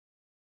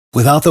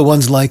Without the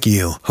ones like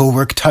you, who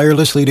work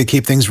tirelessly to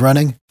keep things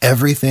running,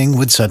 everything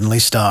would suddenly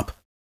stop.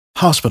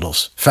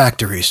 Hospitals,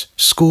 factories,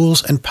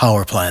 schools, and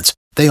power plants,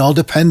 they all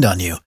depend on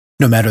you.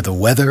 No matter the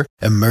weather,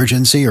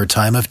 emergency, or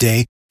time of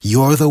day,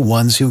 you're the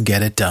ones who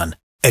get it done.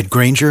 At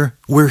Grainger,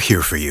 we're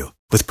here for you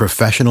with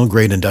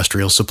professional-grade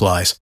industrial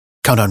supplies.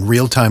 Count on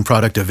real-time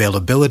product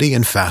availability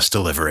and fast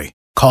delivery.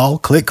 Call,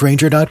 click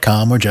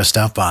Grainger.com, or just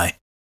stop by.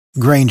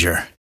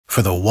 Grainger,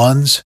 for the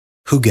ones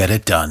who get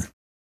it done.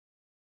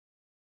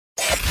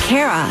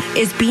 Kara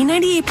is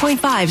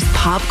B98.5's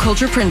pop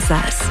culture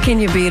princess. Can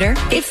you beat her?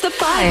 It's the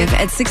 5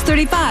 at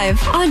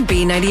 6:35 on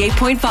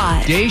B98.5.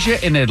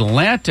 Daija in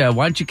Atlanta,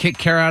 why don't you kick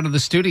Kara out of the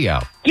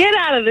studio? Get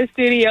out of the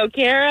studio,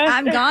 Kara.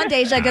 I'm gone,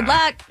 Daija. Good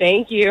luck.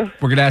 Thank you.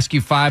 We're going to ask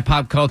you 5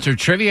 pop culture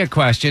trivia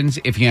questions.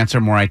 If you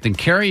answer more right than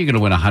Kara, you're going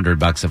to win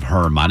 $100 of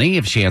her money.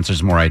 If she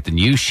answers more right than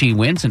you, she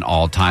wins, and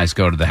all ties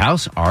go to the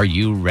house. Are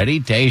you ready,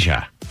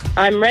 Daija?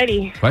 I'm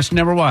ready. Question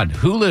number 1.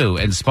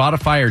 Hulu and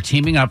Spotify are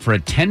teaming up for a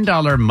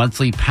 $10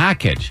 monthly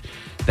package.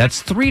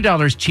 That's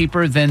 $3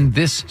 cheaper than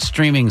this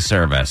streaming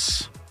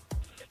service.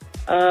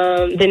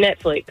 The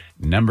Netflix.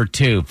 Number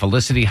 2,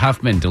 Felicity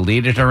Huffman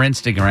deleted her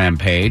Instagram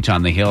page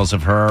on the heels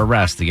of her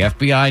arrest. The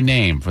FBI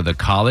name for the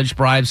college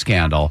bribe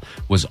scandal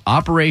was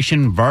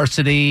Operation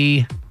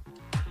Varsity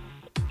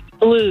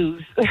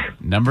Blues.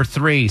 Number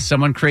 3,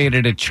 someone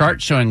created a chart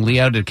showing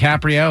Leo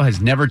DiCaprio has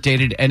never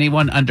dated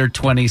anyone under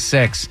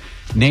 26.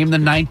 Name the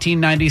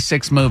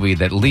 1996 movie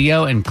that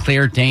Leo and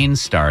Claire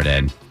Danes starred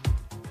in.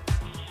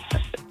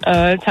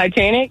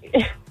 Titanic.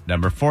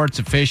 Number 4, it's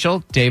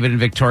official. David and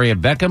Victoria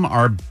Beckham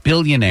are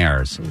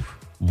billionaires.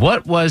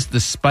 What was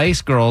the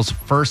Spice Girls'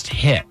 first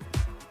hit?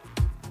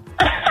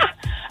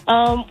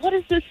 What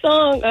is this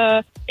song?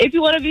 If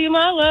You Want to Be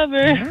My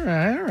Lover.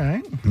 All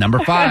right. Number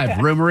 5,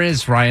 rumor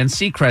is Ryan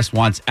Seacrest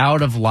wants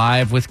out of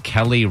Live with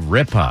Kelly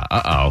Ripa.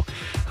 Uh-oh.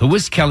 Who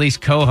was Kelly's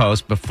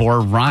co-host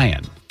before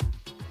Ryan?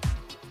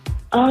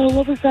 Oh,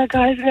 what was that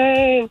guy's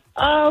name?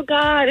 Oh,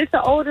 God, it's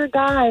the older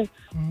guy.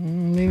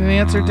 Need an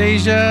answer,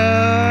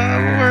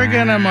 Daija? We're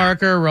going to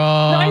mark her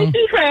wrong. Ryan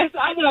Seacrest.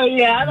 I know,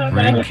 yeah. I don't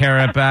Bring know.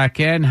 Kara back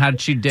in. How'd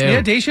she do?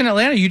 Yeah, Daija in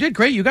Atlanta, you did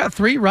great. You got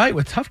 3 right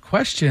with tough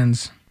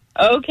questions.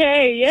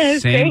 Okay,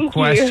 yes, Same thank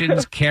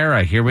questions, you.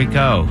 Kara. Here we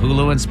go.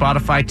 Hulu and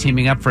Spotify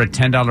teaming up for a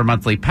 $10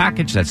 monthly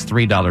package. That's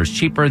 $3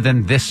 cheaper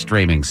than this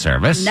streaming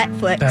service.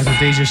 Netflix. That's what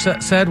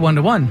Daija said,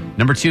 1-1.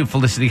 Number 2,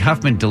 Felicity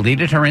Huffman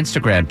deleted her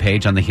Instagram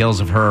page on the heels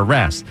of her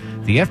arrest.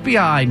 The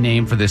FBI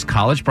name for this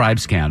college bribe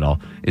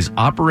scandal is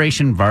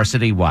Operation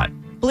Varsity what?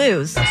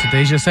 Blues. That's what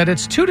Daija said.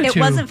 It's 2-2. It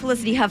wasn't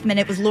Felicity Huffman.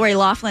 It was Lori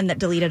Loughlin that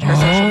deleted her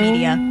social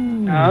media.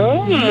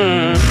 Oh.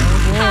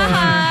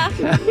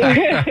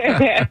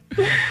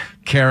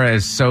 Kara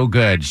is so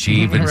good. She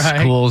even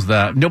schools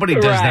the... Nobody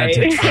does that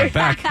to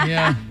Trebek.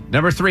 Yeah.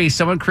 Number 3,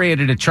 someone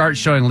created a chart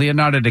showing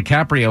Leonardo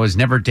DiCaprio has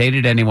never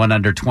dated anyone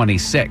under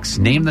 26.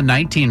 Name the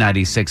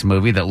 1996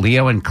 movie that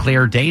Leo and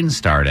Claire Danes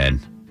starred in.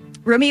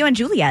 Romeo and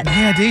Juliet.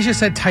 Yeah, Daija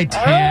said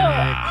Titanic.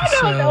 I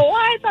don't know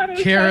why I thought it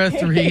was Kara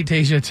Titanic.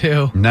 3, Daija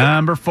 2.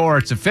 Number 4,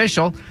 it's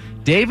official.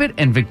 David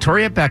and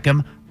Victoria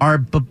Beckham are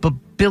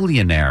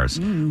billionaires.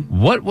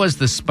 What was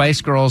the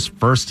Spice Girls'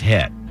 first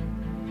hit?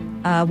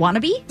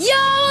 Wannabe?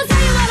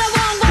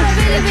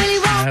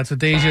 That's what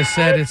Daija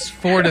said. It's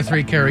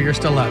 4-3, Kara. You're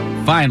still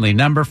up. Finally,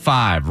 number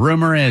 5.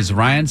 Rumor is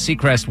Ryan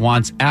Seacrest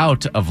wants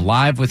out of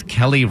Live with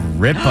Kelly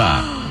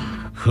Ripa.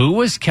 Who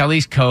was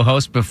Kelly's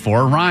co-host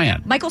before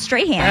Ryan? Michael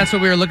Strahan. That's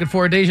what we were looking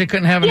for. Daija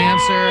couldn't have an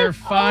answer.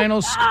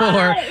 Final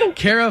score,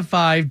 Kara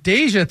 5,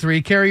 Daija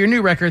 3. Kara, your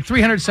new record,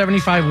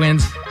 375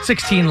 wins,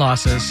 16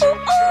 losses.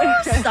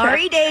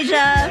 Sorry,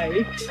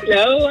 Daija.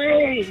 No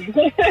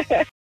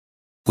worries.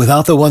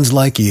 Without the ones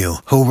like you,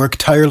 who work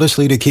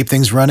tirelessly to keep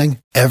things running,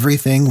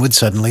 everything would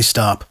suddenly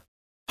stop.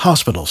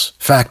 Hospitals,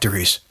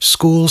 factories,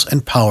 schools,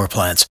 and power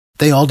plants,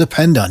 they all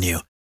depend on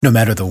you. No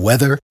matter the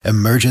weather,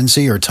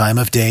 emergency, or time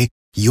of day,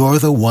 you're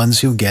the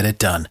ones who get it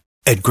done.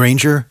 At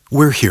Grainger,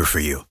 we're here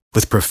for you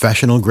with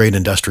professional-grade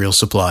industrial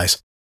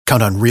supplies.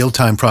 Count on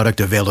real-time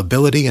product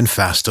availability and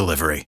fast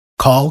delivery.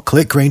 Call,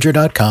 click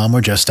Grainger.com,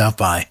 or just stop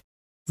by.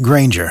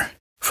 Grainger,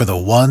 for the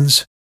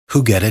ones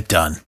who get it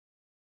done.